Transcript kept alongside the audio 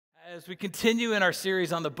As we continue in our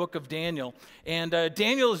series on the book of Daniel, and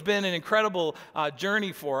Daniel has been an incredible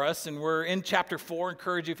journey for us, and we're in chapter 4. I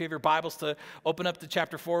encourage you, if you have your Bibles, to open up to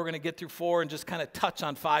chapter 4. We're going to get through 4 and just kind of touch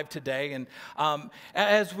on 5 today. And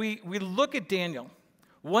as we look at Daniel,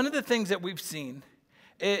 one of the things that we've seen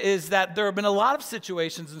is that there have been a lot of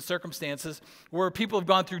situations and circumstances where people have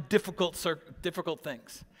gone through difficult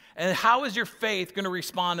things. And how is your faith going to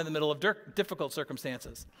respond in the middle of difficult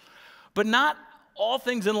circumstances? But not all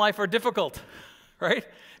things in life are difficult, right?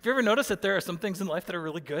 Have you ever noticed that there are some things in life that are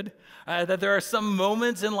really good? That there are some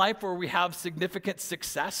moments in life where we have significant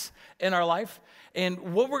success in our life?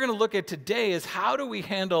 And what we're going to look at today is how do we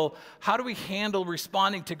handle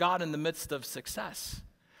responding to God in the midst of success?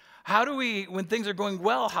 When things are going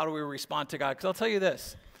well, how do we respond to God? Because I'll tell you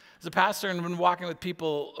this, as a pastor and I've been walking with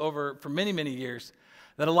people for many, many years,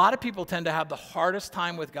 that a lot of people tend to have the hardest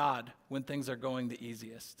time with God when things are going the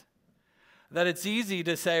easiest. That it's easy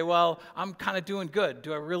to say, well, I'm kind of doing good.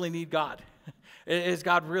 Do I really need God? Is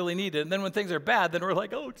God really needed? And then when things are bad, then we're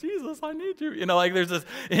like, oh, Jesus, I need you. Like there's this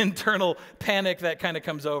internal panic that kind of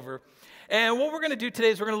comes over. And what we're going to do today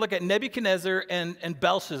is we're going to look at Nebuchadnezzar and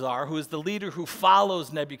Belshazzar, who is the leader who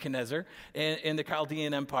follows Nebuchadnezzar in the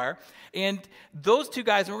Chaldean Empire. And those two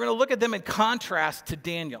guys, and we're going to look at them in contrast to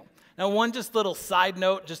Daniel. Now, one just little side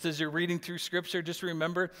note, just as you're reading through Scripture, just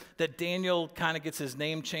remember that Daniel kind of gets his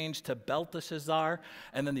name changed to Belteshazzar,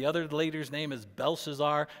 and then the other leader's name is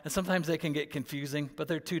Belshazzar, and sometimes they can get confusing, but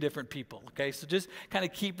they're two different people, okay? So just kind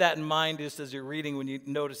of keep that in mind just as you're reading when you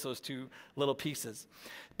notice those two little pieces.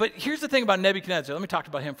 But here's the thing about Nebuchadnezzar. Let me talk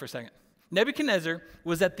about him for a second. Nebuchadnezzar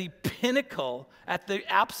was at the pinnacle, at the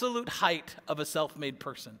absolute height of a self-made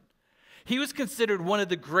person. He was considered one of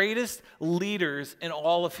the greatest leaders in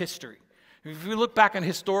all of history. If you look back on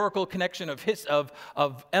historical connection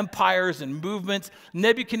of empires and movements,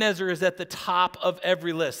 Nebuchadnezzar is at the top of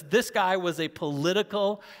every list. This guy was a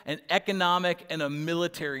political, an economic, and a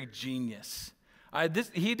military genius.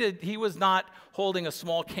 He was not holding a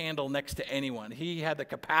small candle next to anyone. He had the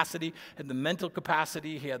capacity, had the mental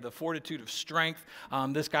capacity, he had the fortitude of strength.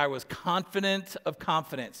 This guy was confident of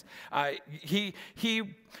confidence. He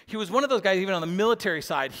was one of those guys, even on the military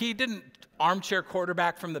side, he didn't armchair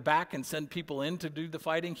quarterback from the back and send people in to do the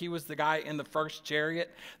fighting. He was the guy in the first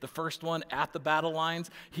chariot, the first one at the battle lines.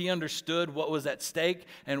 He understood what was at stake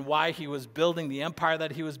and why he was building the empire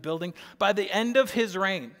that he was building. By the end of his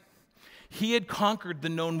reign, he had conquered the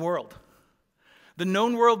known world. The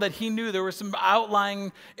known world that he knew, there were some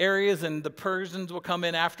outlying areas, and the Persians will come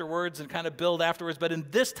in afterwards and kind of build afterwards. But in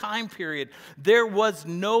this time period, there was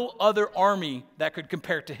no other army that could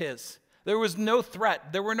compare to his. There was no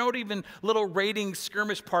threat. There were not even little raiding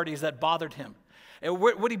skirmish parties that bothered him. And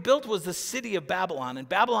what he built was the city of Babylon. And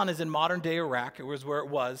Babylon is in modern-day Iraq. It was where it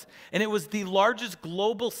was. And it was the largest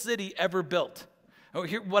global city ever built.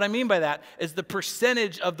 What I mean by that is the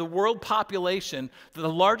percentage of the world population, the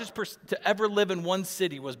largest to ever live in one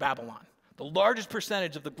city was Babylon. The largest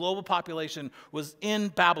percentage of the global population was in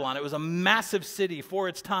Babylon. It was a massive city for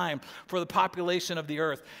its time, for the population of the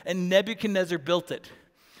earth. And Nebuchadnezzar built it.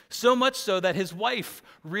 So much so that his wife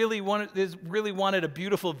really wanted a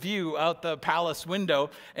beautiful view out the palace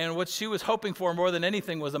window. And what she was hoping for more than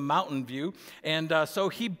anything was a mountain view. And so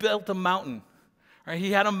he built a mountain. Right,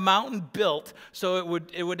 he had a mountain built so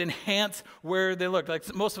it would enhance where they looked.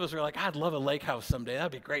 Like most of us were like, I'd love a lake house someday.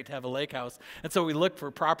 That'd be great to have a lake house. And so we looked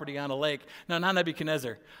for property on a lake. No, not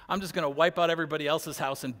Nebuchadnezzar. I'm just going to wipe out everybody else's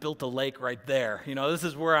house and build a lake right there. This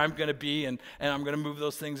is where I'm going to be, and I'm going to move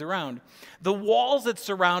those things around. The walls that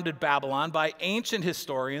surrounded Babylon by ancient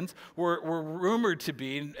historians were rumored to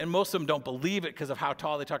be, and most of them don't believe it because of how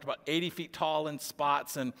tall. They talked about 80 feet tall in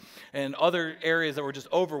spots and other areas that were just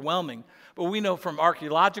overwhelming. But we know from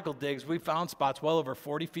archaeological digs, we found spots well over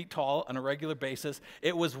 40 feet tall on a regular basis.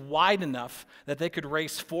 It was wide enough that they could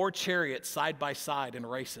race 4 chariots side by side in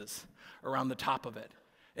races around the top of it.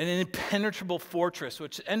 An impenetrable fortress,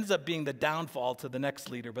 which ends up being the downfall to the next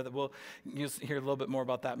leader. But we'll hear a little bit more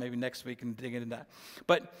about that maybe next week and dig into that.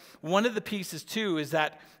 But one of the pieces, too, is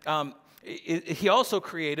that he also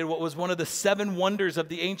created what was one of the 7 wonders of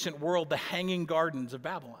the ancient world, the Hanging Gardens of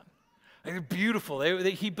Babylon. They're beautiful.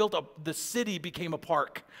 He built the city became a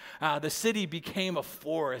park. The city became a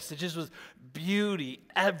forest. It just was beauty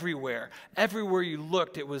everywhere. Everywhere you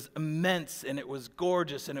looked, it was immense, and it was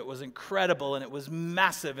gorgeous, and it was incredible, and it was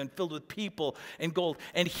massive and filled with people and gold.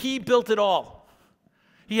 And he built it all.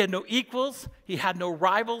 He had no equals. He had no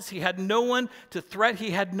rivals. He had no one to threat.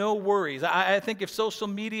 He had no worries. I think if social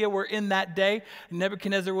media were in that day,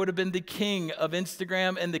 Nebuchadnezzar would have been the king of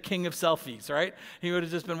Instagram and the king of selfies, right? He would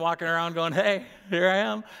have just been walking around going, hey, here I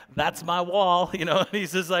am. That's my wall. And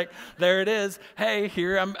he's just like, there it is. Hey,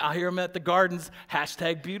 here I'm at the gardens.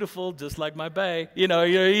 # beautiful, just like my bay.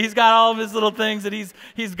 He's got all of his little things that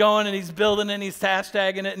he's going and he's building and he's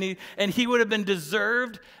hashtagging it, and he would have been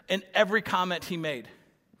deserved in every comment he made,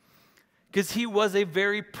 because he was a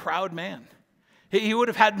very proud man. He would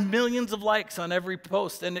have had millions of likes on every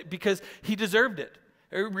post, and because he deserved it.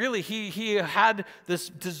 Really, he had this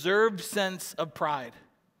deserved sense of pride.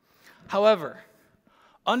 However,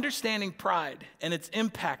 understanding pride and its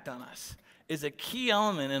impact on us is a key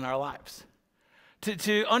element in our lives.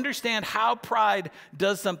 To understand how pride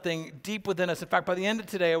does something deep within us. In fact, by the end of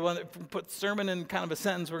today, I want to put sermon in kind of a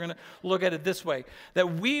sentence. We're going to look at it this way,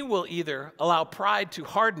 that we will either allow pride to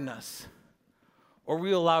harden us, or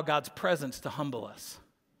we will allow God's presence to humble us.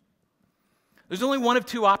 There's only one of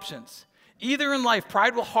two options. Either in life,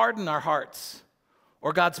 pride will harden our hearts,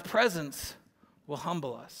 or God's presence will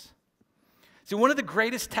humble us. See, one of the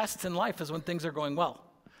greatest tests in life is when things are going well.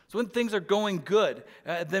 So when things are going good,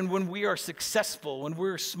 then when we are successful, when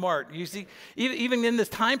we're smart. You see, even in this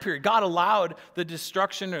time period, God allowed the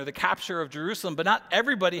destruction or the capture of Jerusalem, but not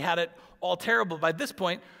everybody had it all terrible. By this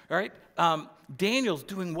point, all right, Daniel's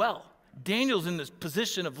doing well. Daniel's in this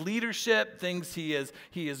position of leadership, things he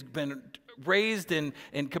has been raised in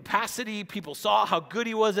capacity. People saw how good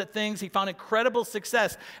he was at things. He found incredible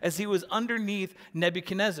success as he was underneath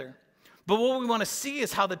Nebuchadnezzar. But what we want to see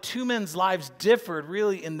is how the two men's lives differed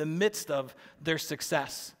really in the midst of their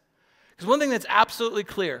success. Because one thing that's absolutely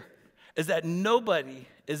clear is that nobody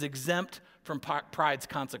is exempt from pride's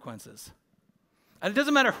consequences. And it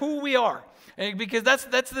doesn't matter who we are, because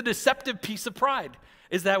that's the deceptive piece of pride,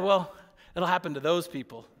 is that, well, it'll happen to those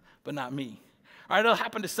people, but not me. All right, it'll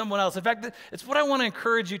happen to someone else. In fact, it's what I want to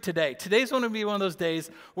encourage you today. Today's going to be one of those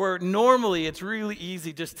days where normally it's really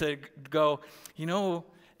easy just to go,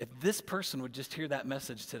 if this person would just hear that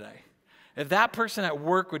message today, if that person at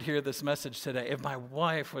work would hear this message today, if my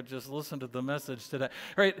wife would just listen to the message today,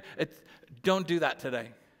 right? Don't do that today.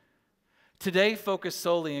 Today, focus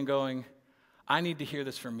solely on going, I need to hear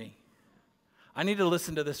this from me. I need to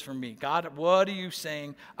listen to this from me. God, what are you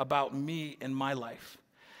saying about me and my life?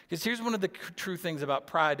 Because here's one of the true things about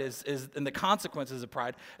pride and the consequences of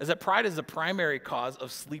pride, is that pride is the primary cause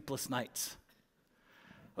of sleepless nights.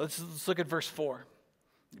 Let's look at verse 4.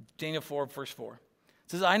 Daniel 4, verse 4.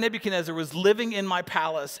 It says, I, Nebuchadnezzar, was living in my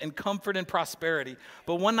palace in comfort and prosperity,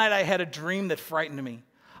 but one night I had a dream that frightened me.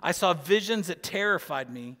 I saw visions that terrified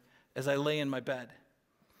me as I lay in my bed.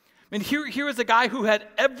 I mean, here was a guy who had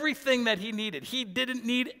everything that he needed. He didn't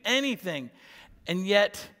need anything, and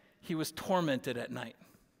yet he was tormented at night.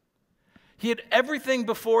 He had everything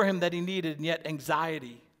before him that he needed, and yet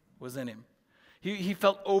anxiety was in him. He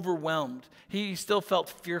felt overwhelmed. He still felt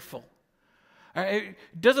fearful. It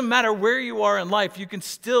doesn't matter where you are in life, you can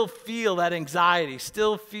still feel that anxiety,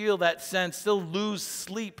 still feel that sense, still lose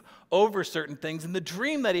sleep over certain things. And the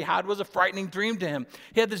dream that he had was a frightening dream to him.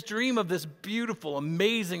 He had this dream of this beautiful,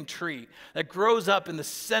 amazing tree that grows up in the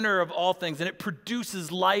center of all things, and it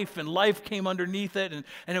produces life, and life came underneath it, and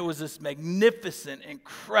it was this magnificent,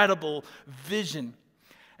 incredible vision.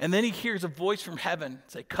 And then he hears a voice from heaven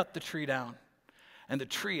say, cut the tree down. And the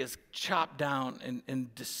tree is chopped down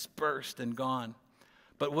and dispersed and gone.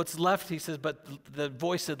 But what's left, he says, but the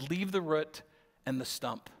voice said, leave the root and the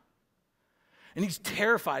stump. And he's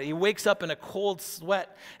terrified. He wakes up in a cold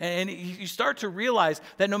sweat. And you start to realize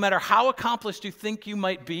that no matter how accomplished you think you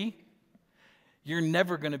might be, you're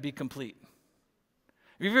never going to be complete.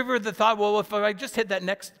 Have you ever had the thought, well, if I just hit that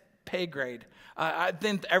next pay grade, I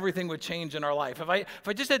think everything would change in our life. If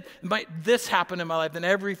I just had this happen in my life, then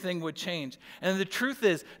everything would change. And the truth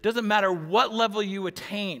is, it doesn't matter what level you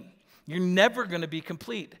attain, you're never going to be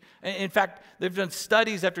complete. In fact, they've done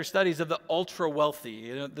studies after studies of the ultra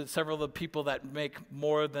wealthy. Several of the people that make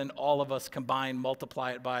more than all of us combined,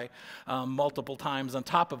 multiply it by multiple times on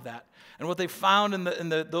top of that. And what they found in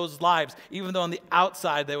those lives, even though on the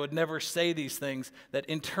outside they would never say these things, that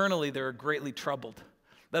internally they were greatly troubled.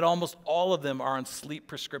 That almost all of them are on sleep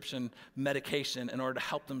prescription medication in order to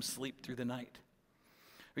help them sleep through the night.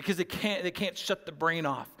 Because they can't shut the brain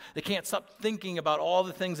off. They can't stop thinking about all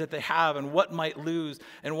the things that they have and what might lose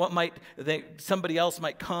and what somebody else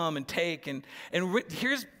might come and take. And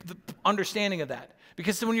here's the understanding of that.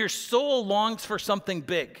 Because when your soul longs for something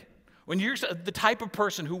big, When you're the type of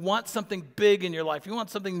person who wants something big in your life, you want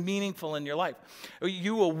something meaningful in your life,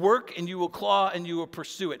 you will work and you will claw and you will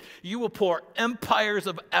pursue it. You will pour empires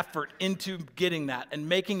of effort into getting that and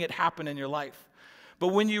making it happen in your life. But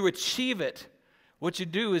when you achieve it, what you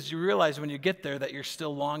do is you realize when you get there that you're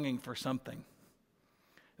still longing for something.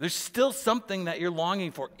 There's still something that you're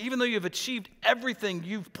longing for, even though you've achieved everything,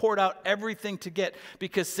 you've poured out everything to get,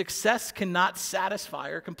 because success cannot satisfy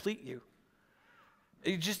or complete you.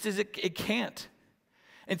 It can't.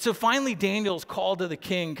 And so finally Daniel's called to the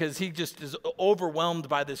king because he just is overwhelmed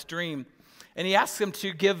by this dream. And he asks him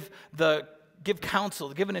to give counsel,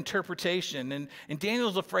 to give an interpretation. And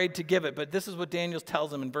Daniel's afraid to give it, but this is what Daniel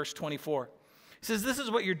tells him in verse 24. He says, "This is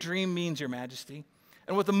what your dream means, your majesty.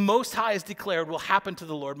 And what the Most High has declared will happen to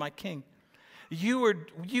the Lord my king. You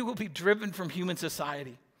will be driven from human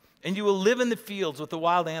society, and you will live in the fields with the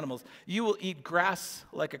wild animals. You will eat grass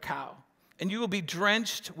like a cow, and you will be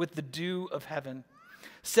drenched with the dew of heaven.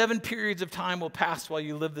 7 periods of time will pass while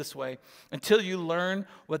you live this way, until you learn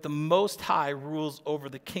what the Most High rules over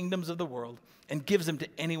the kingdoms of the world and gives them to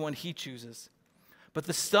anyone he chooses. But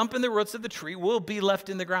the stump and the roots of the tree will be left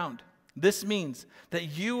in the ground. This means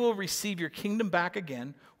that you will receive your kingdom back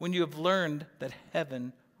again when you have learned that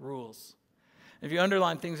heaven rules." If you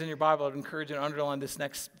underline things in your Bible, I'd encourage you to underline this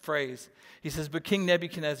next phrase. He says, "But King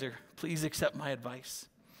Nebuchadnezzar, please accept my advice.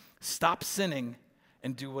 Stop sinning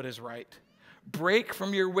and do what is right. Break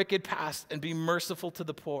from your wicked past and be merciful to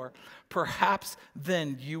the poor. Perhaps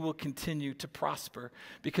then you will continue to prosper.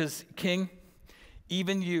 Because, King,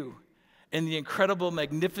 even you, and the incredible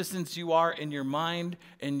magnificence you are in your mind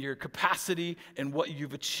and your capacity and what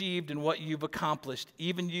you've achieved and what you've accomplished,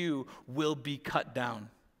 even you will be cut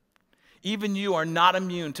down. Even you are not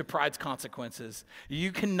immune to pride's consequences.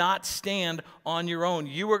 You cannot stand on your own.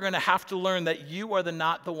 You are going to have to learn that you are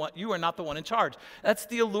not the one in charge." That's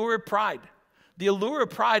the allure of pride. The allure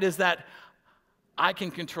of pride is that I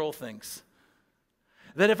can control things.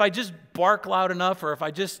 That if I just bark loud enough, or if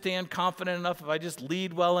I just stand confident enough, if I just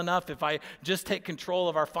lead well enough, if I just take control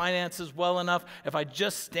of our finances well enough, if I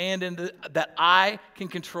just stand into that, I can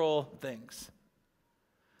control things.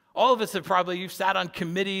 All of us you've sat on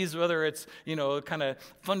committees, whether it's, kind of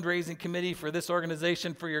fundraising committee for this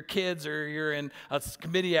organization for your kids, or you're in a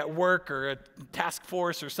committee at work or a task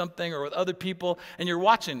force or something, or with other people, and you're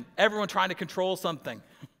watching everyone trying to control something.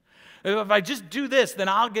 If I just do this, then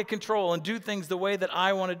I'll get control and do things the way that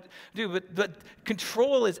I want to do. But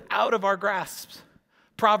control is out of our grasp.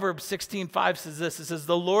 Proverbs 16:5 says this. It says,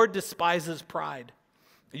 "The Lord despises pride.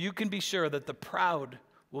 You can be sure that the proud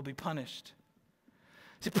will be punished."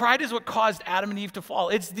 See, pride is what caused Adam and Eve to fall.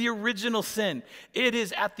 It's the original sin. It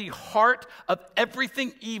is at the heart of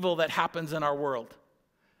everything evil that happens in our world.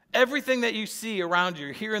 Everything that you see around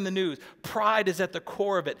you, hear in the news, pride is at the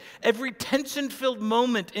core of it. Every tension-filled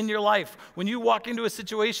moment in your life, when you walk into a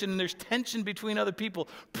situation and there's tension between other people,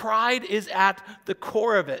 pride is at the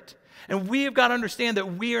core of it. And we have got to understand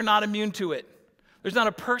that we are not immune to it. There's not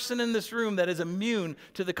a person in this room that is immune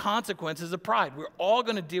to the consequences of pride. We're all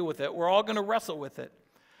going to deal with it. We're all going to wrestle with it.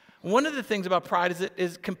 One of the things about pride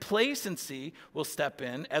is complacency will step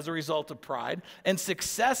in as a result of pride, and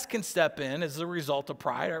success can step in as a result of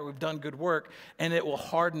pride. Right, we've done good work, and it will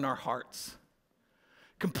harden our hearts.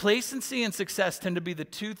 Complacency and success tend to be the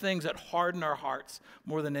two things that harden our hearts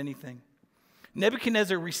more than anything.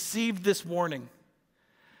 Nebuchadnezzar received this warning,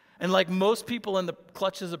 and like most people in the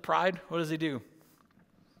clutches of pride, what does he do?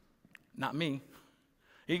 Not me.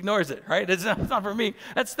 He ignores it, right? It's not for me.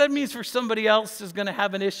 That means for somebody else is going to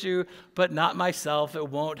have an issue, but not myself. It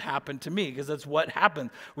won't happen to me, because that's what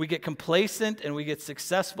happens. We get complacent and we get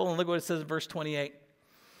successful. And look what it says in verse 28.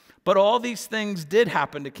 "But all these things did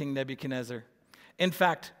happen to King Nebuchadnezzar. In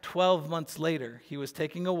fact, 12 months later, he was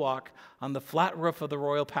taking a walk on the flat roof of the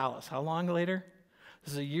royal palace." How long later?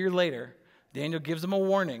 This is a year later. Daniel gives him a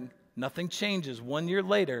warning. Nothing changes. 1 year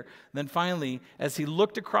later, then finally, as he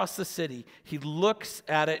looked across the city, he looks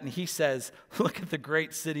at it and he says, "Look at the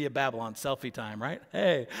great city of Babylon." Selfie time, right?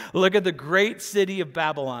 Hey, look at the great city of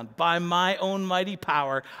Babylon. "By my own mighty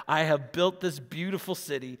power, I have built this beautiful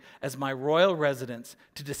city as my royal residence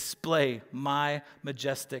to display my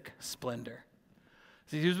majestic splendor."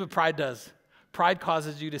 See, here's what pride does. Pride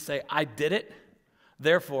causes you to say, "I did it,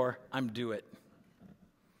 therefore I'm due it.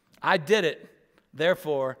 I did it,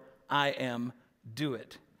 therefore I am due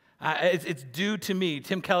it. It's due to me."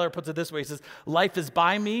 Tim Keller puts it this way. He says, "Life is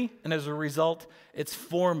by me, and as a result, it's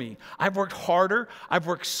for me. I've worked harder. I've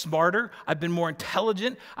worked smarter. I've been more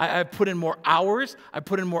intelligent. I've put in more hours. I've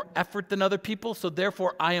put in more effort than other people, so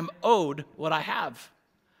therefore I am owed what I have."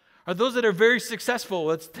 Are those that are very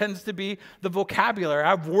successful? It tends to be the vocabulary.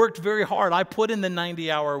 I've worked very hard. I put in the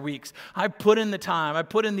 90-hour weeks. I put in the time. I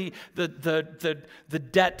put in the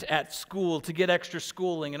debt at school to get extra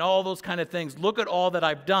schooling and all those kind of things. Look at all that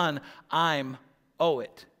I've done. Owe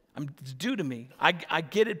it. It's due to me. I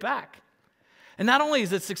get it back. And not only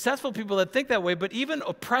is it successful people that think that way, but even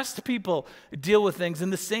oppressed people deal with things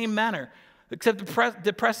in the same manner. Except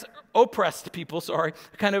oppressed people,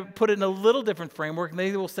 kind of put it in a little different framework, and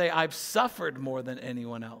they will say, I've suffered more than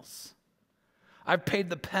anyone else. I've paid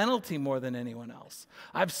the penalty more than anyone else.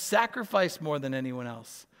 I've sacrificed more than anyone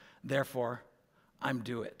else. Therefore, I'm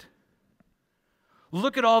due it.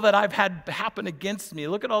 Look at all that I've had happen against me.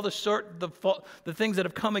 Look at all the things that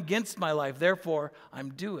have come against my life. Therefore, I'm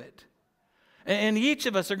due it. And each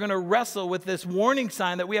of us are going to wrestle with this warning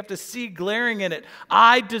sign that we have to see glaring in it.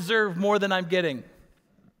 I deserve more than I'm getting.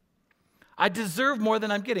 I deserve more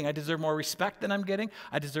than I'm getting. I deserve more respect than I'm getting.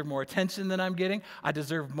 I deserve more attention than I'm getting. I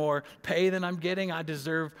deserve more pay than I'm getting. I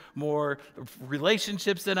deserve more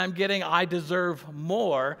relationships than I'm getting. I deserve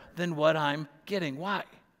more than what I'm getting. Why?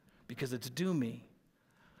 Because it's due me.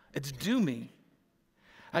 It's due me.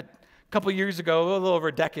 A couple years ago, a little over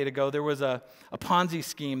a decade ago, there was a Ponzi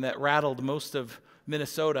scheme that rattled most of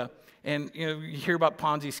Minnesota. And you hear about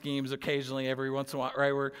Ponzi schemes occasionally, every once in a while,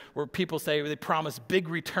 right? Where people say they promise big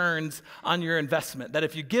returns on your investment. That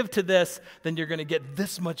if you give to this, then you're going to get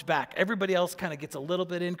this much back. Everybody else kind of gets a little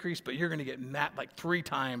bit increase, but you're going to get like 3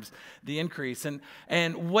 times the increase.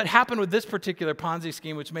 And what happened with this particular Ponzi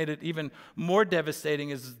scheme, which made it even more devastating,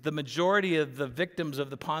 is the majority of the victims of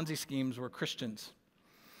the Ponzi schemes were Christians.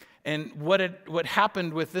 And what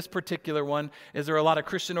happened with this particular one is there were a lot of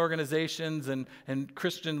Christian organizations and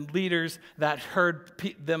Christian leaders that heard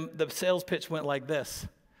the sales pitch went like this.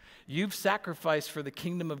 You've sacrificed for the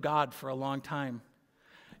kingdom of God for a long time.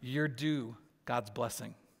 You're due God's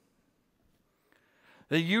blessing.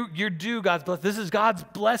 That you're due God's blessing. This is God's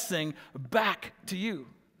blessing back to you.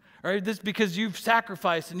 Right? This because you've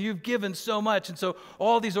sacrificed and you've given so much. And so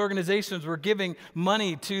all these organizations were giving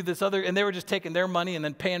money to this other, and they were just taking their money and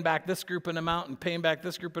then paying back this group an amount and paying back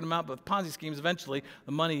this group an amount. But with Ponzi schemes, eventually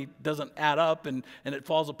the money doesn't add up and it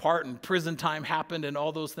falls apart and prison time happened and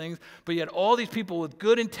all those things. But you had all these people with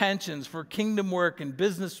good intentions for kingdom work and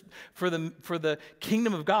business for the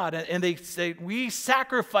kingdom of God. And they say, we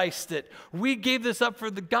sacrificed it. We gave this up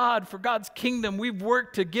for God's kingdom. We've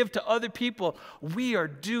worked to give to other people. We are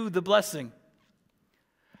due the blessing.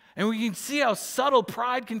 And we can see how subtle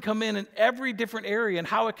pride can come in every different area and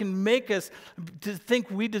how it can make us to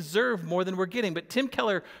think we deserve more than we're getting. But Tim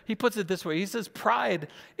Keller, he puts it this way. He says pride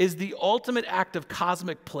is the ultimate act of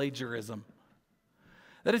cosmic plagiarism.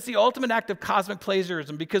 That it's the ultimate act of cosmic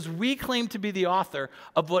plagiarism because we claim to be the author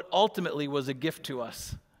of what ultimately was a gift to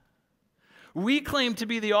us. We claim to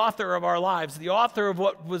be the author of our lives, the author of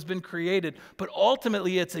what was been created, but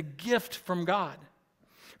ultimately it's a gift from God.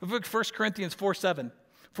 1 Corinthians 4:7.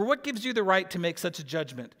 For what gives you the right to make such a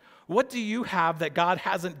judgment? What do you have that God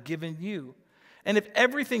hasn't given you? And if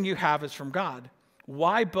everything you have is from God,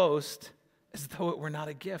 why boast as though it were not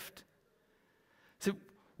a gift? So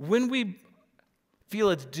when we feel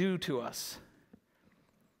it's due to us,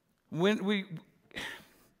 it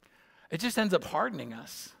just ends up hardening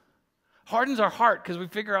us. Hardens our heart because we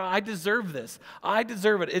figure out, I deserve this. I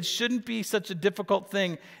deserve it. It shouldn't be such a difficult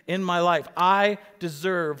thing in my life. I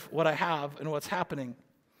deserve what I have and what's happening.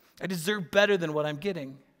 I deserve better than what I'm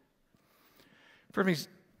getting. For me,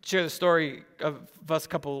 share the story of us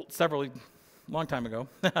several long time ago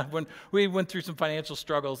when we went through some financial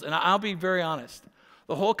struggles. And I'll be very honest.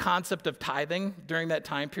 The whole concept of tithing during that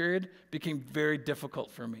time period became very difficult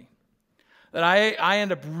for me. That I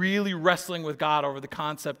end up really wrestling with God over the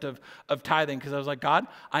concept of tithing because I was like, God,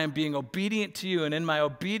 I am being obedient to you. And in my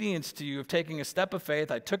obedience to you of taking a step of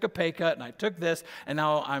faith, I took a pay cut and I took this. And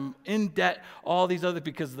now I'm in debt, all these other,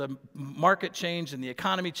 because the market changed and the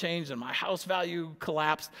economy changed and my house value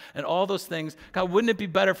collapsed and all those things. God, wouldn't it be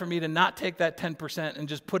better for me to not take that 10% and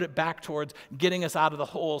just put it back towards getting us out of the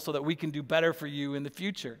hole so that we can do better for you in the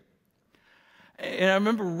future? And I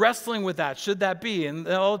remember wrestling with that. Should that be? And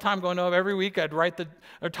all the time going, oh, every week I'd write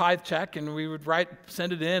a tithe check and we would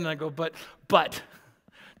send it in. And I go, but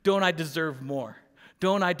don't I deserve more?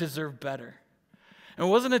 Don't I deserve better? And it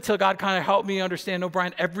wasn't until God kind of helped me understand, no,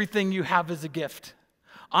 Brian, everything you have is a gift.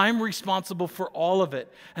 I'm responsible for all of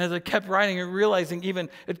it. And as I kept writing and realizing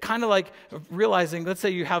let's say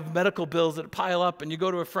you have medical bills that pile up and you go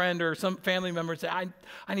to a friend or some family member and say,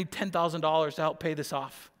 I need $10,000 to help pay this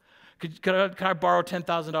off. Can I borrow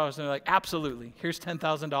 $10,000? And they're like, absolutely. Here's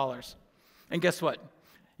 $10,000. And guess what?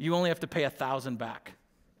 You only have to pay $1,000 back.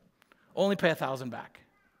 Only pay $1,000 back.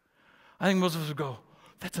 I think most of us would go,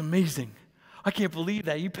 that's amazing. I can't believe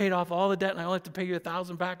that. You paid off all the debt and I only have to pay you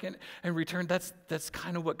 $1,000 back in return. That's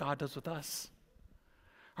kind of what God does with us.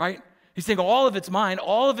 Right? He's saying all of it's mine.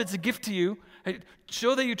 All of it's a gift to you.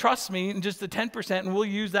 Show that you trust me in just the 10%, and we'll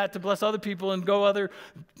use that to bless other people and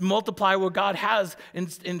multiply what God has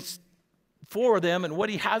for them and what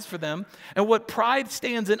he has for them. And what pride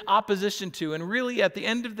stands in opposition to. And really, at the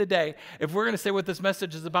end of the day, if we're going to say what this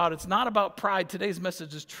message is about, it's not about pride. Today's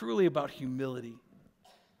message is truly about humility.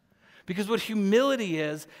 Because what humility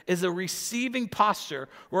is a receiving posture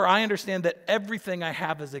where I understand that everything I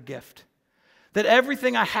have is a gift. That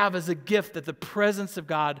everything I have is a gift that the presence of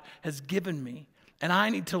God has given me. And I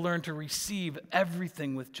need to learn to receive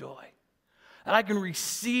everything with joy. And I can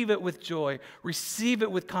receive it with joy, receive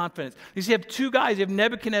it with confidence. You see, you have two guys. You have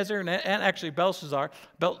Nebuchadnezzar and actually Belshazzar,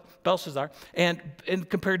 and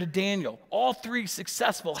compared to Daniel. All three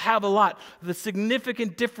successful, have a lot. The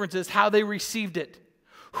significant difference is how they received it.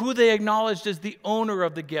 Who they acknowledged as the owner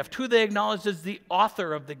of the gift, who they acknowledged as the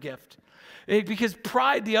author of the gift. Because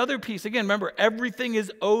pride, the other piece, again, remember, everything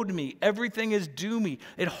is owed me. Everything is due me.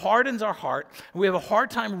 It hardens our heart. We have a hard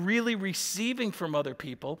time really receiving from other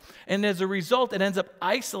people. And as a result, it ends up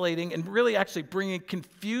isolating and really actually bringing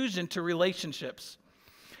confusion to relationships.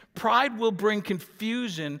 Pride will bring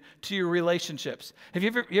confusion to your relationships. Have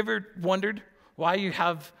you ever wondered why you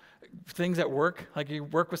have things at work, like you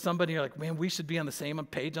work with somebody, you're like, man, we should be on the same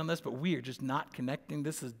page on this, but we are just not connecting.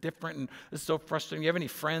 This is different, and this is so frustrating. You have any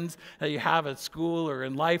friends that you have at school or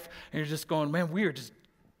in life, and you're just going, man, we are just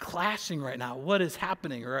clashing right now. What is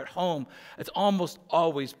happening? Or at home, it's almost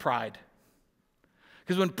always pride.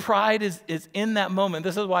 Because when pride is in that moment,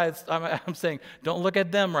 this is why I'm saying, don't look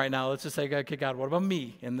at them right now. Let's just say, okay, God, what about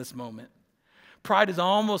me in this moment? Pride is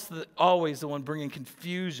almost always the one bringing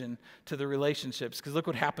confusion to the relationships. Because look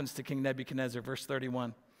what happens to King Nebuchadnezzar, verse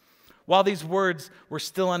 31. While these words were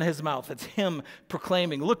still on his mouth, it's him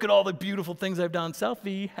proclaiming, look at all the beautiful things I've done.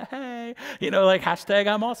 Selfie, hey, like hashtag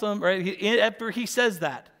I'm awesome, right? After he says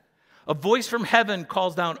that, a voice from heaven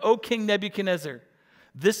calls down, O King Nebuchadnezzar,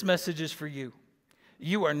 this message is for you.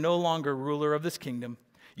 You are no longer ruler of this kingdom.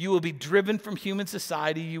 You will be driven from human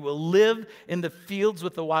society. You will live in the fields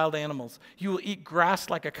with the wild animals. You will eat grass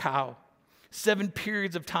like a cow. 7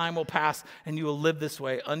 periods of time will pass, and you will live this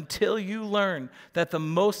way until you learn that the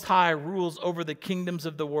Most High rules over the kingdoms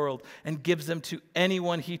of the world and gives them to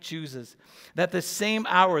anyone he chooses. That same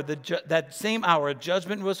hour,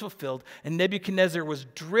 judgment was fulfilled, and Nebuchadnezzar was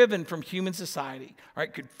driven from human society. All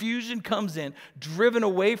right, confusion comes in, driven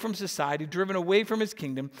away from society, driven away from his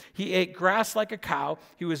kingdom. He ate grass like a cow.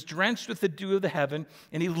 He was drenched with the dew of the heaven,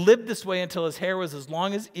 and he lived this way until his hair was as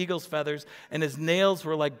long as eagle's feathers, and his nails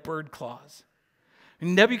were like bird claws.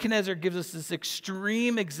 Nebuchadnezzar gives us this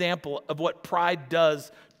extreme example of what pride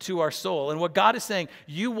does to our soul. And what God is saying,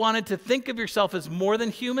 you wanted to think of yourself as more than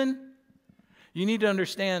human? You need to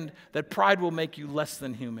understand that pride will make you less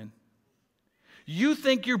than human. You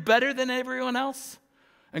think you're better than everyone else?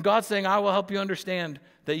 And God's saying, I will help you understand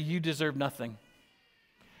that you deserve nothing.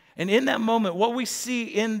 And in that moment, what we see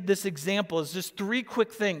in this example is just 3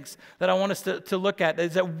 quick things that I want us to look at,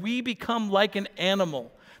 is that we become like an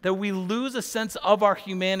animal. That we lose a sense of our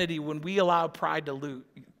humanity when we allow pride to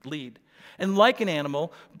lead. And like an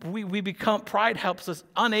animal, pride helps us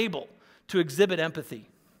unable to exhibit empathy.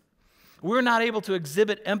 We're not able to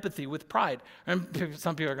exhibit empathy with pride. And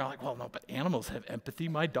some people are going like, well, no, but animals have empathy.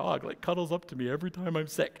 My dog cuddles up to me every time I'm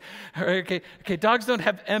sick. Okay, dogs don't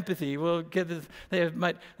have empathy. Well,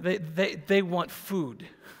 they want food.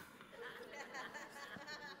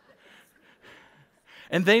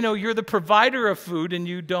 And they know you're the provider of food and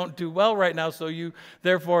you don't do well right now, so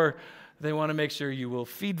therefore, they want to make sure you will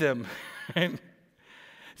feed them.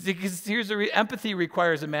 Because empathy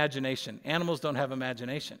requires imagination. Animals don't have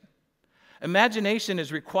imagination. Imagination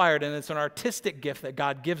is required, and it's an artistic gift that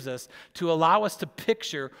God gives us to allow us to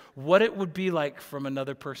picture what it would be like from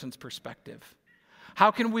another person's perspective. How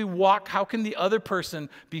can we walk? How can the other person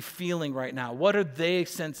be feeling right now? What are they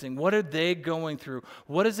sensing? What are they going through?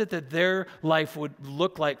 What is it that their life would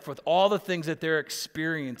look like with all the things that they're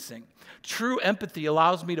experiencing? True empathy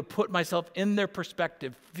allows me to put myself in their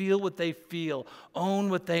perspective, feel what they feel, own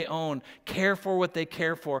what they own, care for what they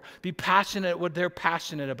care for, be passionate what they're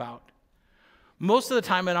passionate about. Most of the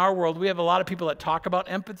time in our world, we have a lot of people that talk about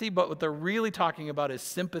empathy, but what they're really talking about is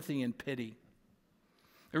sympathy and pity.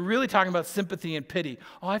 They're really talking about sympathy and pity.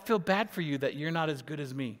 Oh, I feel bad for you that you're not as good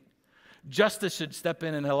as me. Justice should step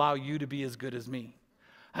in and allow you to be as good as me.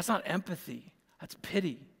 That's not empathy. That's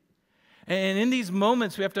pity. And in these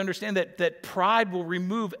moments, we have to understand that pride will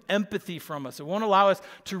remove empathy from us. It won't allow us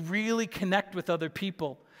to really connect with other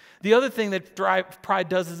people. The other thing that pride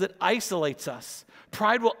does is it isolates us.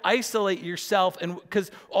 Pride will isolate yourself, and because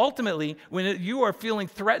ultimately, when you are feeling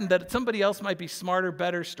threatened that somebody else might be smarter,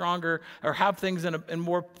 better, stronger, or have things in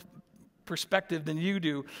more perspective than you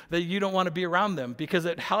do, that you don't want to be around them because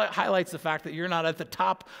it highlights the fact that you're not at the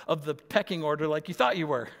top of the pecking order like you thought you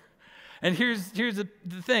were. And here's the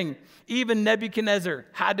thing. Even Nebuchadnezzar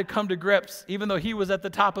had to come to grips, even though he was at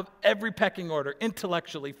the top of every pecking order,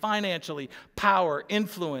 intellectually, financially, power,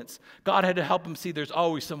 influence. God had to help him see there's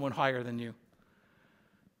always someone higher than you.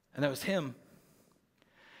 And that was him.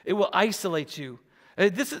 It will isolate you.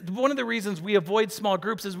 This is one of the reasons we avoid small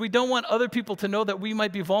groups is we don't want other people to know that we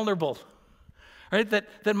might be vulnerable. Right?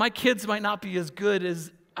 That my kids might not be as good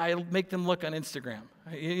as I make them look on Instagram.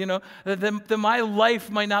 You know, that my life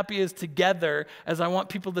might not be as together as I want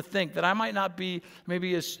people to think, that I might not be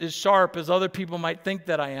maybe as sharp as other people might think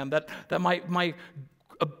that I am, that my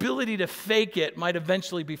ability to fake it might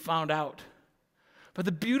eventually be found out. But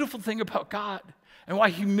the beautiful thing about God and why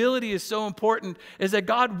humility is so important is that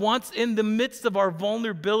God wants, in the midst of our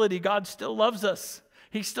vulnerability, God still loves us.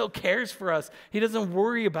 He still cares for us. He doesn't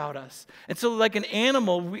worry about us. And so like an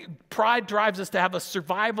animal, pride drives us to have a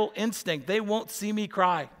survival instinct. They won't see me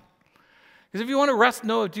cry. Because if you want to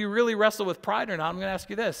know, do you really wrestle with pride or not? I'm going to ask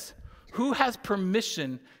you this. Who has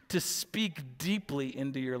permission to speak deeply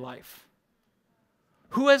into your life?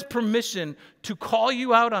 Who has permission to call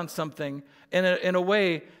you out on something in a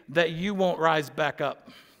way that you won't rise back up?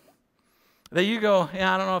 That you go,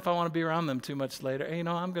 yeah, I don't know if I want to be around them too much later. Hey,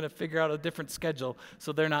 I'm going to figure out a different schedule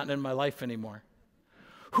so they're not in my life anymore.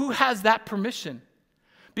 Who has that permission?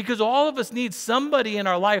 Because all of us need somebody in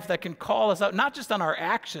our life that can call us out, not just on our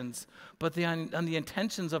actions, but on the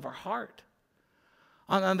intentions of our heart,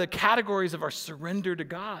 on the categories of our surrender to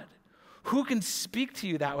God. Who can speak to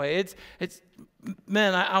you that way?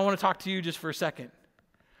 Men, I want to talk to you just for a second.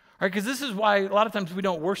 All right, because this is why a lot of times we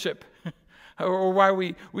don't worship. Or why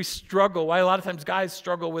we struggle, why a lot of times guys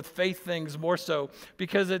struggle with faith things more so,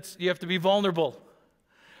 because you have to be vulnerable.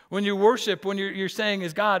 When you worship, when you're saying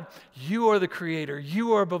is God, you are the creator,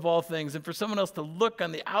 you are above all things, and for someone else to look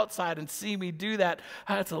on the outside and see me do that,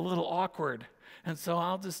 that's a little awkward. And so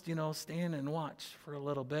I'll just, stand and watch for a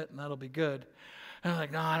little bit, and that'll be good. And I'm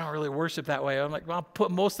like, no, I don't really worship that way. I'm like, well, I'll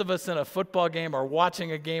put most of us in a football game or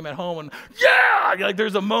watching a game at home, and like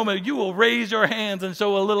there's a moment you will raise your hands and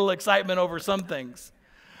show a little excitement over some things.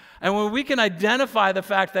 And when we can identify the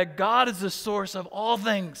fact that God is the source of all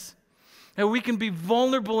things, and we can be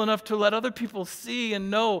vulnerable enough to let other people see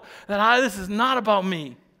and know that this is not about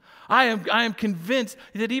me. I am convinced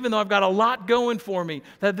that even though I've got a lot going for me,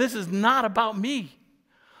 that this is not about me.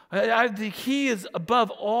 He is above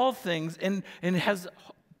all things and has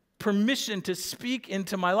permission to speak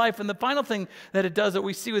into my life. And the final thing that it does that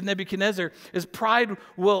we see with Nebuchadnezzar is pride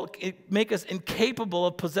will make us incapable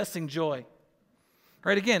of possessing joy.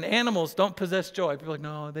 Right? Again, animals don't possess joy. People are like,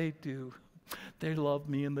 no, they do. They love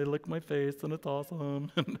me and they lick my face and it's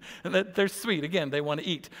awesome. And they're sweet. Again, they want to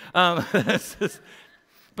eat.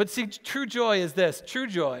 But see, true joy is this. True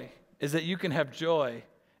joy is that you can have joy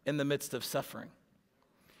in the midst of suffering.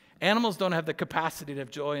 Animals don't have the capacity to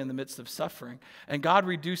have joy in the midst of suffering. And God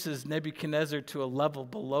reduces Nebuchadnezzar to a level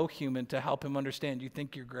below human to help him understand, you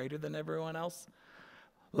think you're greater than everyone else?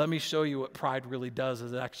 Let me show you what pride really does,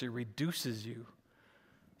 is it actually reduces you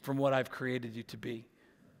from what I've created you to be.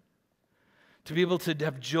 To be able to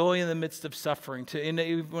have joy in the midst of suffering,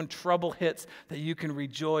 when trouble hits, that you can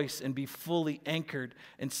rejoice and be fully anchored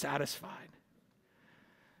and satisfied.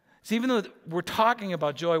 So even though we're talking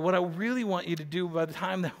about joy, what I really want you to do by the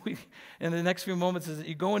time that in the next few moments, is that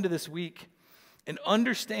you go into this week and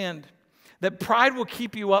understand that pride will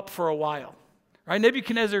keep you up for a while. Right?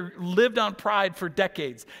 Nebuchadnezzar lived on pride for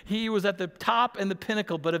decades. He was at the top and the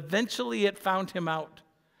pinnacle, but eventually it found him out.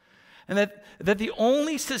 And that the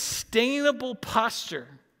only sustainable posture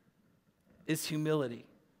is humility.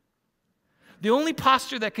 The only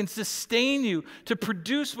posture that can sustain you to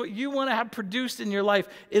produce what you want to have produced in your life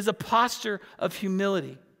is a posture of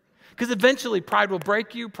humility. Because eventually pride will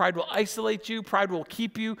break you, pride will isolate you, pride will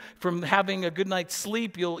keep you from having a good night's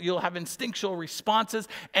sleep. You'll have instinctual responses.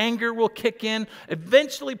 Anger will kick in.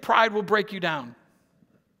 Eventually pride will break you down.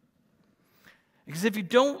 Because if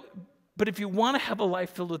you want to have a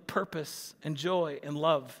life filled with purpose and joy and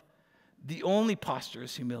love, the only posture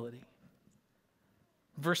is humility.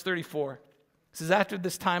 Verse 34. It says, after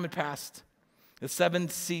this time had passed, The 7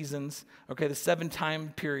 seasons, okay, the 7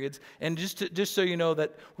 time periods. And just so you know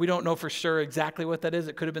that we don't know for sure exactly what that is,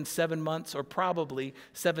 it could have been 7 months or probably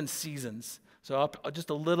 7 seasons. So just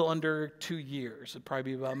a little under 2 years would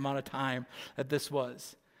probably be about the amount of time that this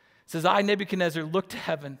was. It says, I, Nebuchadnezzar, looked to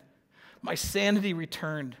heaven. My sanity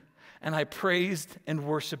returned, and I praised and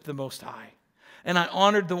worshiped the Most High. And I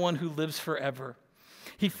honored the one who lives forever.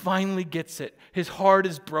 He finally gets it. His heart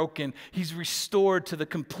is broken. He's restored to the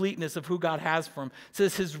completeness of who God has for him. It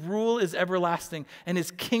says his rule is everlasting and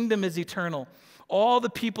his kingdom is eternal. All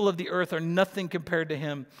the people of the earth are nothing compared to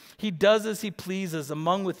him. He does as he pleases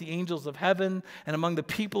among with the angels of heaven and among the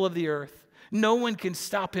people of the earth. No one can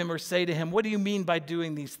stop him or say to him, what do you mean by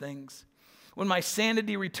doing these things? When my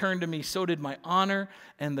sanity returned to me, so did my honor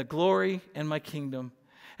and the glory and my kingdom.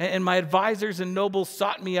 And my advisors and nobles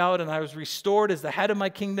sought me out, and I was restored as the head of my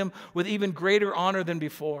kingdom with even greater honor than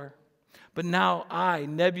before. But now I,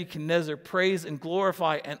 Nebuchadnezzar, praise and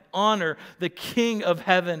glorify and honor the King of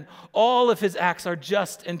heaven. All of his acts are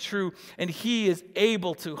just and true, and he is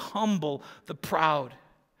able to humble the proud.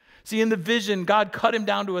 See, in the vision, God cut him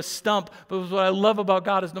down to a stump. But what I love about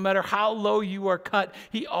God is no matter how low you are cut,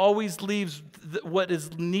 he always leaves what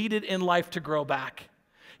is needed in life to grow back.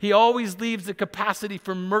 He always leaves the capacity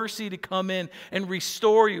for mercy to come in and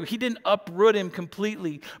restore you. He didn't uproot him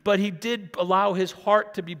completely, but he did allow his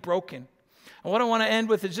heart to be broken. And what I want to end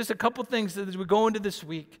with is just a couple things as we go into this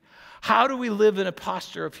week. How do we live in a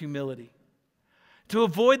posture of humility? To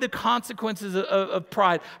avoid the consequences of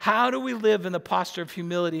pride, how do we live in the posture of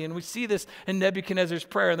humility? And we see this in Nebuchadnezzar's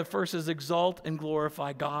prayer. And the first is exalt and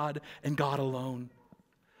glorify God and God alone.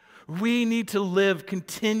 We need to live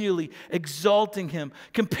continually exalting him.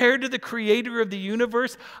 Compared to the creator of the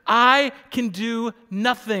universe, I can do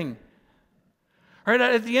nothing. Right?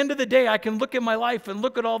 At the end of the day, I can look at my life and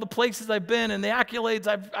look at all the places I've been and the accolades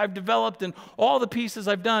I've developed and all the pieces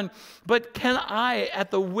I've done. But can I,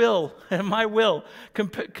 at the will, at my will,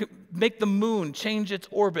 make the moon change its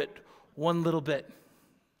orbit one little bit?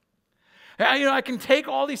 I can take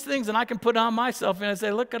all these things and I can put on myself and I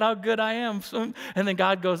say, look at how good I am. And then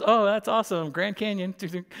God goes, oh, that's awesome. Grand Canyon,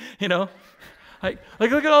 Like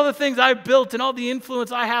look at all the things I've built and all the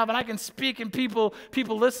influence I have, and I can speak and people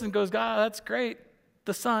listen and goes, God, that's great.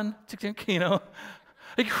 The sun,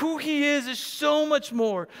 Like who he is so much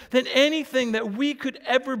more than anything that we could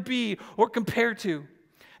ever be or compare to.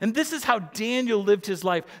 And this is how Daniel lived his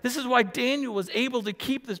life. This is why Daniel was able to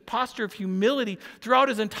keep this posture of humility throughout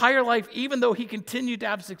his entire life, even though he continued to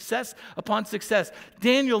have success upon success.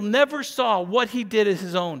 Daniel never saw what he did as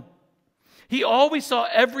his own. He always saw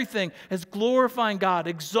everything as glorifying God,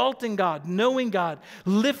 exalting God, knowing God,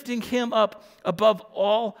 lifting him up above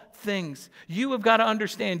all things. You have got to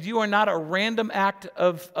understand, you are not a random act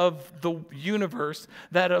of the universe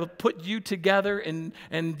that put you together and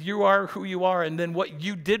you are who you are, and then what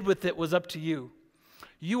you did with it was up to you.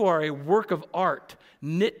 You are a work of art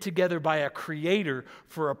knit together by a creator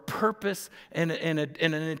for a purpose and an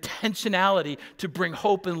intentionality to bring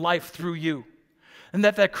hope and life through you. And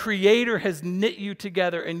that creator has knit you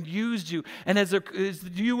together and used you. And as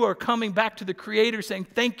you are coming back to the creator saying,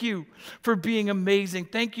 thank you for being amazing.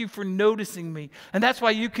 Thank you for noticing me. And that's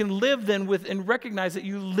why you can live then with and recognize that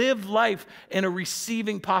you live life in a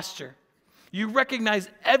receiving posture. You recognize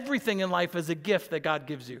everything in life as a gift that God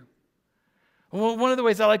gives you. Well, one of the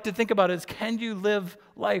ways I like to think about it is, can you live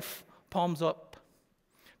life palms up?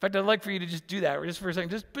 In fact, I'd like for you to just do that just for a second.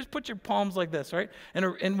 Just put your palms like this, right?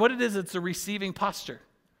 And what it is, it's a receiving posture.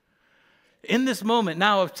 In this moment,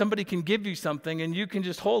 now, if somebody can give you something and you can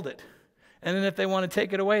just hold it, and then if they want to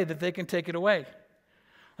take it away, that they can take it away.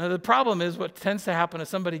 Now, the problem is what tends to happen is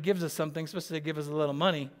somebody gives us something, especially they give us a little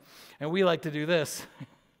money, and we like to do this.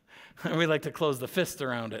 And we like to close the fist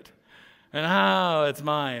around it. And, it's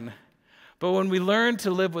mine. But when we learn to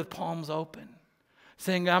live with palms open,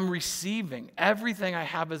 saying, I'm receiving. Everything I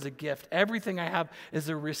have is a gift. Everything I have is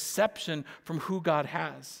a reception from who God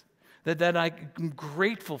has. That I'm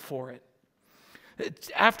grateful for it.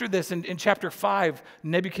 After this, in chapter 5,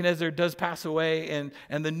 Nebuchadnezzar does pass away,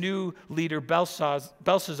 and the new leader,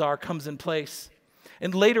 Belshazzar, comes in place.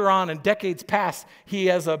 And later on, in decades past, he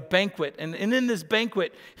has a banquet. And in this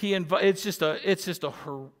banquet, it's just a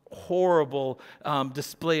horrible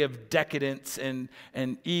display of decadence and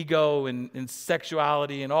ego and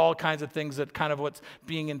sexuality and all kinds of things that kind of what's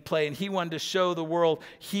being in play. And he wanted to show the world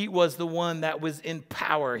he was the one that was in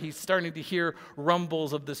power. He's starting to hear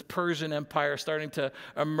rumbles of this Persian Empire starting to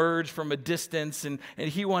emerge from a distance. And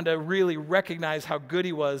he wanted to really recognize how good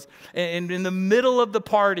he was. And in the middle of the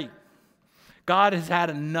party, God has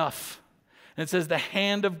had enough. And it says the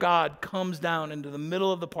hand of God comes down into the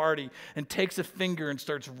middle of the party and takes a finger and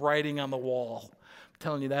starts writing on the wall. I'm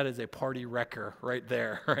telling you, that is a party wrecker right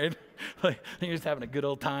there, right? Like, you're just having a good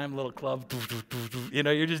old time, little club. You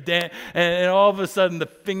know, you're just dancing, and all of a sudden the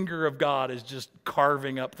finger of God is just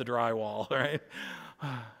carving up the drywall, right?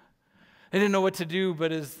 They didn't know what to do,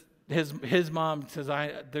 but his mom says,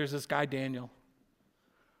 there's this guy, Daniel,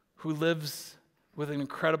 who lives with an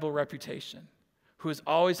incredible reputation, who has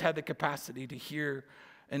always had the capacity to hear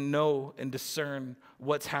and know and discern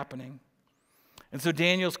what's happening. And so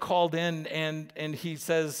Daniel's called in, and he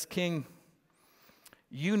says, King,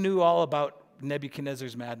 you knew all about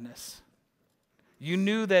Nebuchadnezzar's madness. You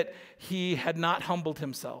knew that he had not humbled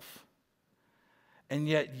himself, and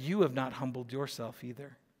yet you have not humbled yourself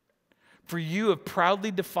either. For you have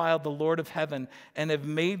proudly defiled the Lord of heaven and have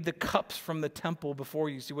made the cups from the temple before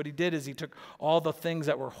you. See, what he did is he took all the things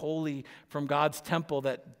that were holy from God's temple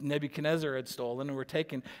that Nebuchadnezzar had stolen and were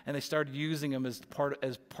taken, and they started using them as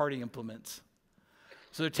party implements.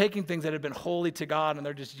 So they're taking things that had been holy to God, and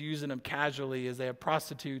they're just using them casually as they have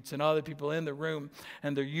prostitutes and other people in the room,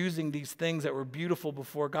 and they're using these things that were beautiful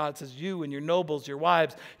before God. It says, you and your nobles, your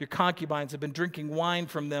wives, your concubines have been drinking wine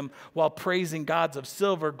from them while praising gods of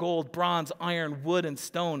silver, gold, bronze, iron, wood, and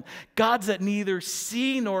stone, gods that neither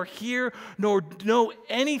see nor hear nor know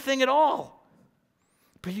anything at all.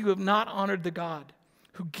 But you have not honored the God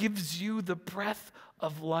who gives you the breath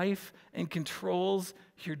of life and controls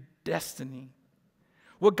your destiny.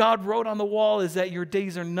 What God wrote on the wall is that your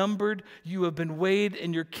days are numbered, you have been weighed,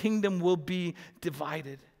 and your kingdom will be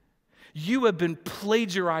divided. You have been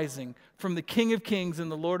plagiarizing from the King of Kings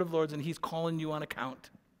and the Lord of Lords, and he's calling you on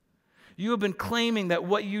account. You have been claiming that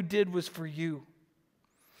what you did was for you.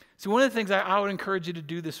 So one of the things I would encourage you to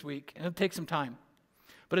do this week, and it'll take some time,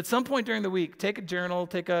 but at some point during the week, take a journal,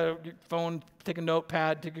 take a phone, take a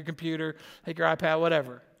notepad, take your computer, take your iPad,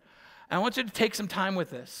 whatever. And I want you to take some time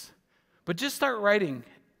with this. But just start writing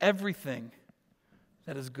everything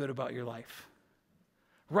that is good about your life.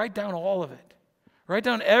 Write down all of it. Write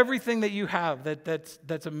down everything that you have that's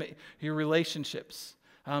your relationships,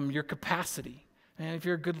 your capacity. And if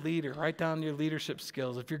you're a good leader, write down your leadership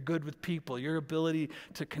skills. If you're good with people, your ability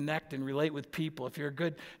to connect and relate with people. If you're a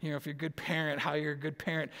good, if you're a good parent, how you're a good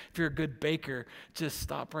parent. If you're a good baker, just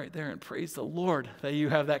stop right there and praise the Lord that you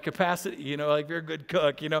have that capacity. Like if you're a good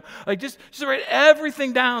cook, like just write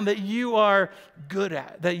everything down that you are good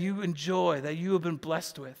at, that you enjoy, that you have been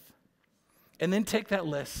blessed with. And then take that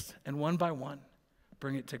list and one by one,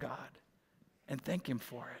 bring it to God and thank him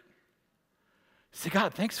for it. Say,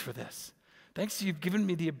 God, thanks for this. Thanks, you've given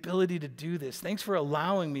me the ability to do this. Thanks for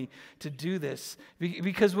allowing me to do this.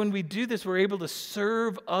 Because when we do this, we're able to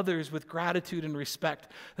serve others with gratitude and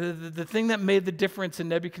respect. The thing that made the difference in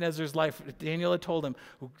Nebuchadnezzar's life, Daniel had told him,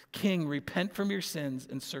 King, repent from your sins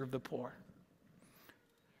and serve the poor.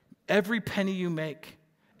 Every penny you make,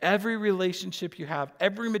 every relationship you have,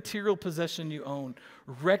 every material possession you own,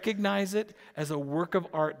 recognize it as a work of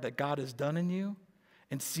art that God has done in you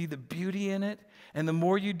and see the beauty in it. And the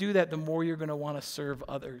more you do that, the more you're going to want to serve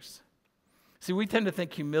others. See, we tend to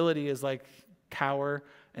think humility is like cower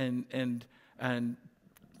and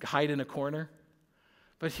hide in a corner.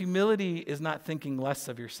 But humility is not thinking less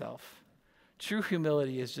of yourself. True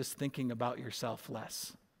humility is just thinking about yourself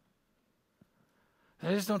less.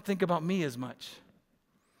 I just don't think about me as much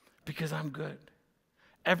because I'm good.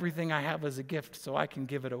 Everything I have is a gift, so I can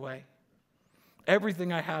give it away.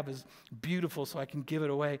 Everything I have is beautiful, so I can give it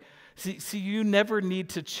away. See, you never need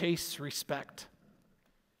to chase respect.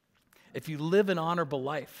 If you live an honorable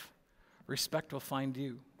life, respect will find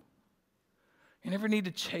you. You never need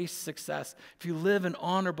to chase success. If you live an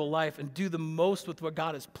honorable life and do the most with what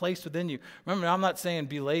God has placed within you. Remember, I'm not saying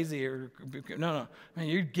be lazy no. I mean,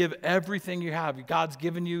 you give everything you have. God's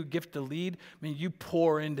given you a gift to lead. I mean, you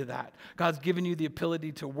pour into that. God's given you the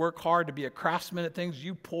ability to work hard, to be a craftsman at things.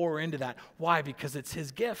 You pour into that. Why? Because it's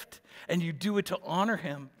his gift. And you do it to honor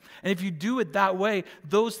him. And if you do it that way,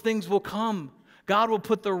 those things will come. God will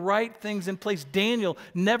put the right things in place. Daniel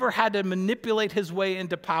never had to manipulate his way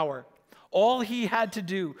into power. All he had to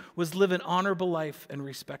do was live an honorable life, and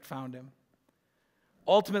respect found him.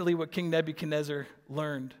 Ultimately, what King Nebuchadnezzar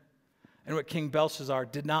learned and what King Belshazzar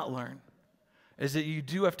did not learn is that you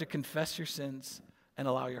do have to confess your sins and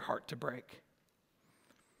allow your heart to break.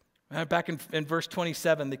 Back in verse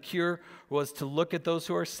 27, the cure was to look at those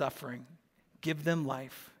who are suffering, give them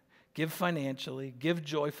life, give financially, give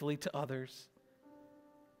joyfully to others,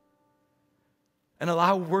 and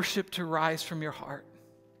allow worship to rise from your heart.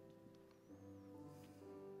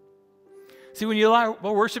 See, when you allow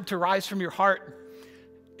worship to rise from your heart,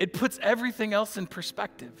 it puts everything else in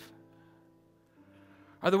perspective.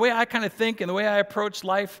 Are the way I kind of think and the way I approach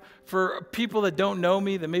life for people that don't know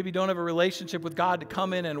me, that maybe don't have a relationship with God, to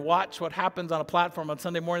come in and watch what happens on a platform on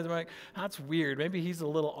Sunday mornings, they're like, that's weird. Maybe he's a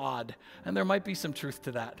little odd. And there might be some truth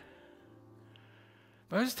to that.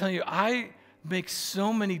 But I'm just telling you, I make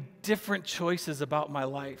so many different choices about my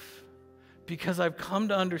life because I've come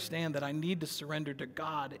to understand that I need to surrender to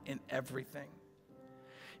God in everything.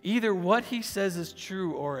 Either what he says is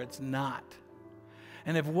true or it's not.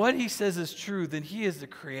 And if what he says is true, then he is the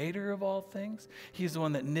creator of all things. He's the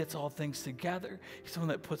one that knits all things together. He's the one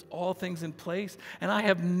that puts all things in place. And I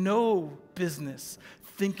have no business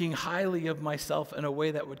thinking highly of myself in a way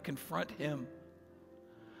that would confront him.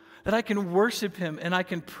 That I can worship him and I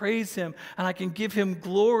can praise him and I can give him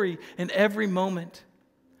glory in every moment.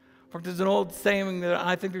 There's an old saying that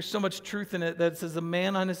I think there's so much truth in it that says a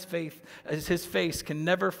man on his face can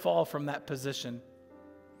never fall from that position.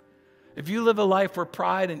 If you live a life where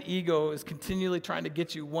pride and ego is continually trying to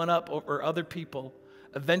get you one up over other people,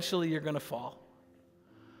 eventually you're going to fall.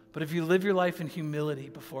 But if you live your life in humility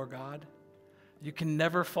before God, you can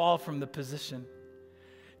never fall from the position.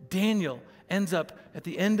 Daniel ends up at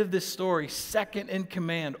the end of this story second in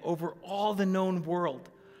command over all the known world.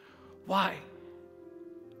 Why?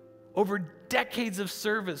 Over decades of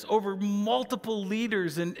service, over multiple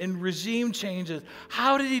leaders and regime changes.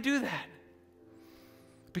 How did he do that?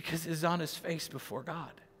 Because he's on his face before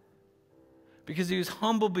God. Because he was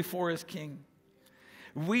humble before his king.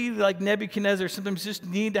 We, like Nebuchadnezzar, sometimes just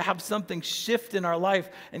need to have something shift in our life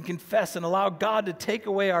and confess and allow God to take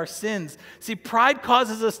away our sins. See, pride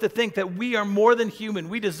causes us to think that we are more than human.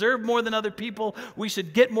 We deserve more than other people. We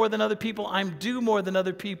should get more than other people. I'm due more than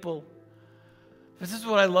other people. This is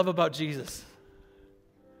what I love about Jesus.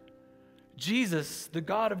 Jesus, the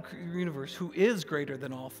God of the universe, who is greater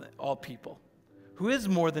than all people, who is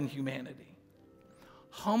more than humanity,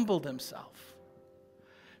 humbled himself,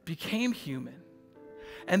 became human,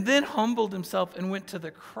 and then humbled himself and went to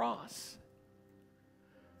the cross.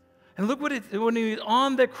 And look when he was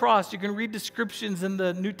on the cross, you can read descriptions in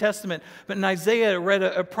the New Testament, but in Isaiah read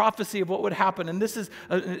a prophecy of what would happen, and this is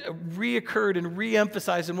reoccurred and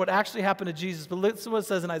re-emphasized in what actually happened to Jesus. But listen to what it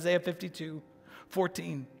says in Isaiah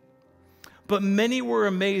 52:14. But many were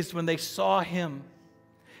amazed when they saw him.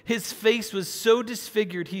 His face was so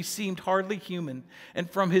disfigured he seemed hardly human, and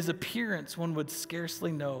from his appearance one would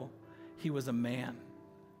scarcely know he was a man.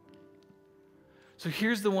 So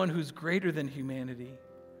here's the one who's greater than humanity.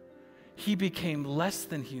 He became less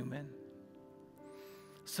than human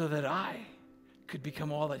so that I could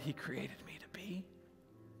become all that he created me to be.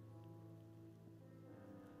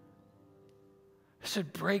 It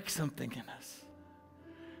should break something in us.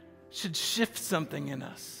 It should shift something in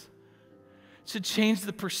us. Should change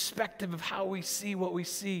the perspective of how we see what we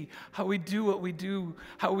see, how we do what we do,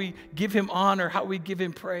 how we give him honor, how we give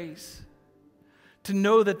him praise. To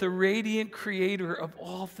know that the radiant creator of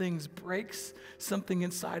all things breaks something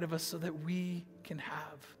inside of us so that we can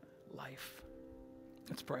have life.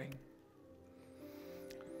 Let's pray.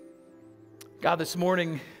 God, this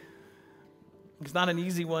morning, it's not an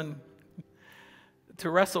easy one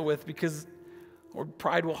to wrestle with because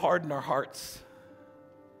pride will harden our hearts.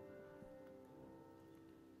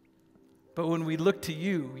 But when we look to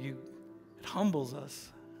you, it humbles us.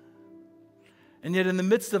 And yet in the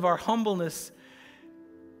midst of our humbleness,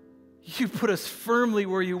 you put us firmly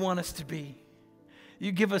where you want us to be.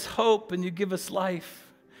 You give us hope and you give us life.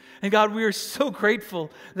 And God, we are so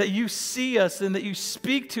grateful that you see us and that you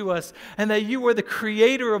speak to us and that you are the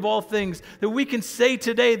creator of all things. That we can say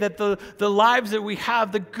today that the lives that we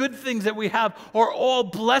have, the good things that we have are all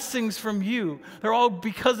blessings from you. They're all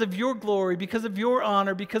because of your glory, because of your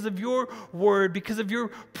honor, because of your word, because of your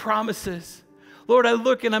promises. Lord, I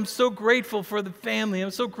look and I'm so grateful for the family.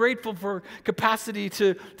 I'm so grateful for capacity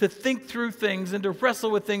to think through things and to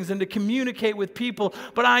wrestle with things and to communicate with people.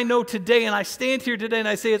 But I know today, and I stand here today and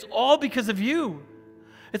I say it's all because of you.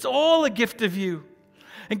 It's all a gift of you.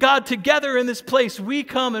 And God, together in this place, we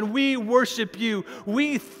come and we worship you.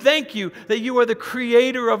 We thank you that you are the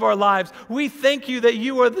creator of our lives. We thank you that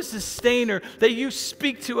you are the sustainer, that you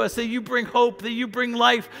speak to us, that you bring hope, that you bring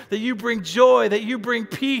life, that you bring joy, that you bring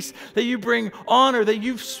peace, that you bring honor, that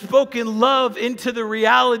you've spoken love into the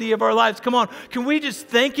reality of our lives. Come on, can we just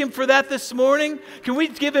thank him for that this morning? Can we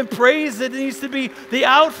give him praise that it needs to be the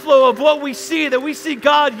outflow of what we see, that we see,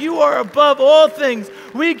 God, you are above all things.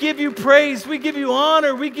 We give you praise, we give you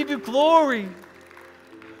honor, we give you glory.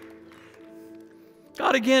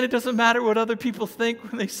 God, again, it doesn't matter what other people think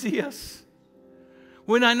when they see us.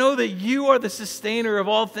 When I know that you are the sustainer of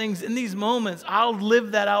all things, in these moments, I'll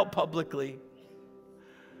live that out publicly.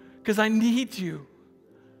 Because I need you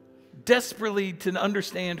desperately to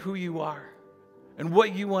understand who you are and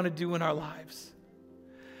what you want to do in our lives.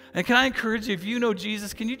 And can I encourage you, if you know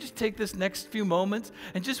Jesus, can you just take this next few moments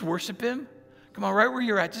and just worship him? Come on, right where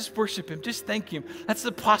you're at, just worship him. Just thank him. That's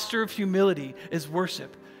the posture of humility, is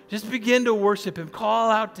worship. Just begin to worship him.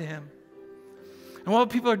 Call out to him. And while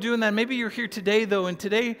people are doing that, maybe you're here today, though, and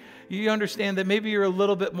today you understand that maybe you're a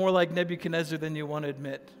little bit more like Nebuchadnezzar than you want to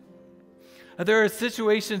admit. There are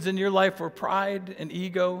situations in your life where pride and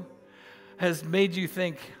ego has made you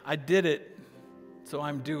think, I did it, so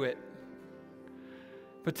I'm do it.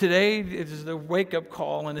 But today it is the wake-up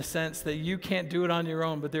call in a sense that you can't do it on your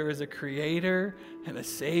own, but there is a creator and a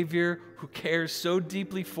savior who cares so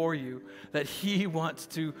deeply for you that he wants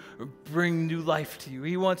to bring new life to you.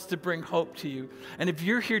 He wants to bring hope to you. And if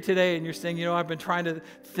you're here today and you're saying, I've been trying to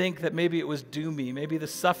think that maybe it was due me. Maybe the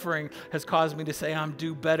suffering has caused me to say I'm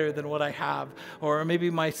due better than what I have. Or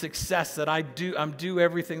maybe my success that I'm due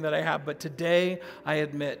everything that I have. But today I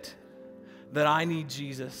admit that I need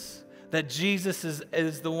Jesus. That Jesus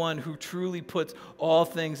is the one who truly puts all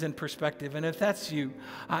things in perspective. And if that's you,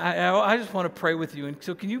 I just want to pray with you. And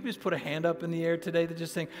so can you just put a hand up in the air today that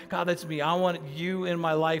just saying, God, that's me. I want you in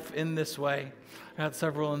my life in this way. I got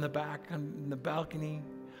several in the back, on the balcony,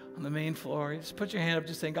 on the main floor. Just put your hand up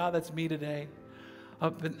just saying, God, that's me today.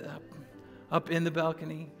 Up in the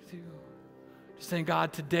balcony too. Saying,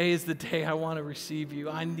 God, today is the day I want to receive you.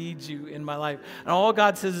 I need you in my life. And all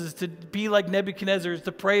God says is to be like Nebuchadnezzar, is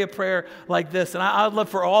to pray a prayer like this. And I'd love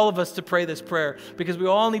for all of us to pray this prayer because we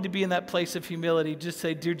all need to be in that place of humility. Just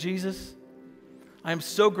say, Dear Jesus, I am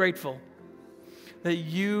so grateful that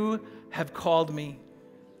you have called me.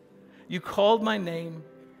 You called my name.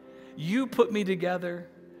 You put me together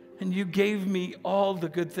and you gave me all the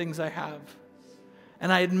good things I have.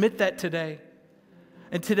 And I admit that today.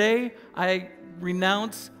 And today I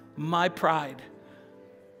renounce my pride.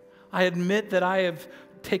 I admit that I have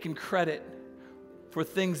taken credit for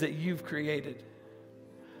things that you've created.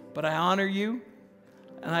 But I honor you,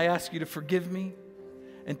 and I ask you to forgive me.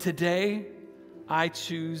 And today, I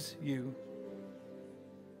choose you.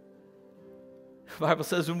 The Bible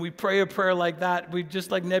says when we pray a prayer like that, we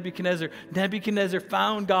just like Nebuchadnezzar. Nebuchadnezzar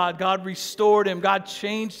found God. God restored him. God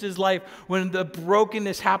changed his life when the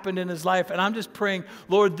brokenness happened in his life. And I'm just praying,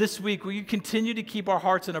 Lord, this week, will you continue to keep our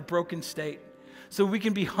hearts in a broken state so we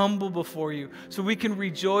can be humble before you, so we can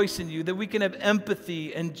rejoice in you, that we can have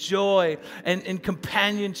empathy and joy and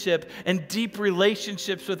companionship and deep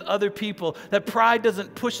relationships with other people, that pride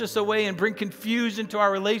doesn't push us away and bring confusion to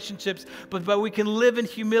our relationships, but we can live in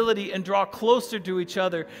humility and draw closer to each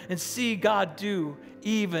other and see God do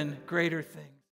even greater things.